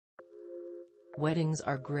Weddings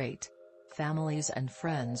are great. Families and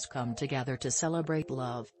friends come together to celebrate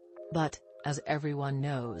love. But, as everyone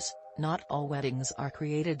knows, not all weddings are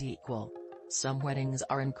created equal. Some weddings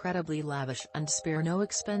are incredibly lavish and spare no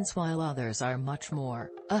expense, while others are much more,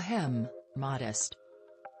 modest.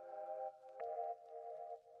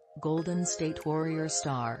 Golden State Warriors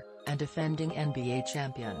star, and defending NBA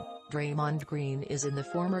champion, Draymond Green is in the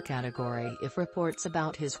former category if reports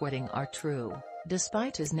about his wedding are true,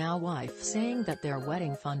 despite his now wife saying that their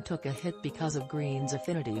wedding fund took a hit because of Green's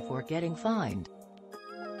affinity for getting fined.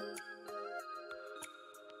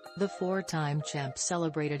 The four-time champ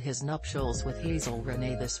celebrated his nuptials with Hazel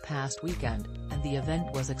Renee this past weekend, and the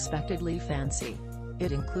event was expectedly fancy.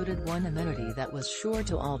 It included one amenity that was sure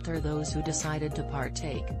to alter those who decided to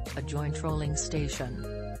partake, a joint trolling station.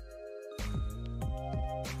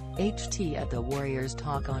 HT at the Warriors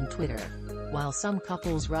talk on Twitter. While some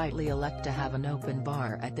couples rightly elect to have an open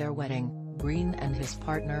bar at their wedding, Green and his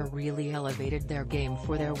partner really elevated their game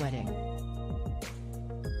for their wedding.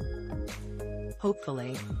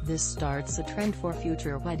 Hopefully, this starts a trend for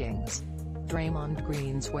future weddings. Draymond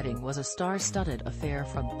Green's wedding was a star-studded affair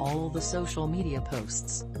from all the social media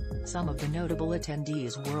posts. Some of the notable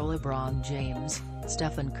attendees were LeBron James,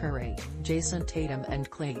 Stephen Curry, Jason Tatum and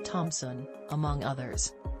Klay Thompson, among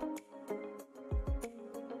others.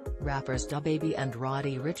 Rappers DaBaby and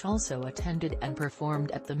Roddy Ricch also attended and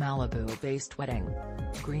performed at the Malibu-based wedding.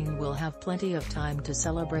 Green will have plenty of time to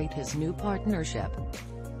celebrate his new partnership.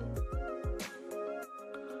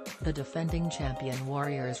 The defending champion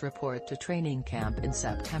Warriors report to training camp in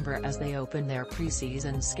September as they open their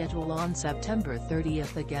preseason schedule on September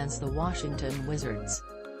 30th against the Washington Wizards.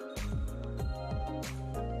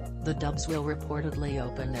 The Dubs will reportedly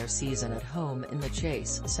open their season at home in the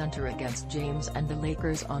Chase Center against James and the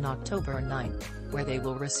Lakers on October 9, where they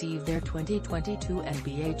will receive their 2022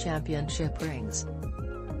 NBA championship rings.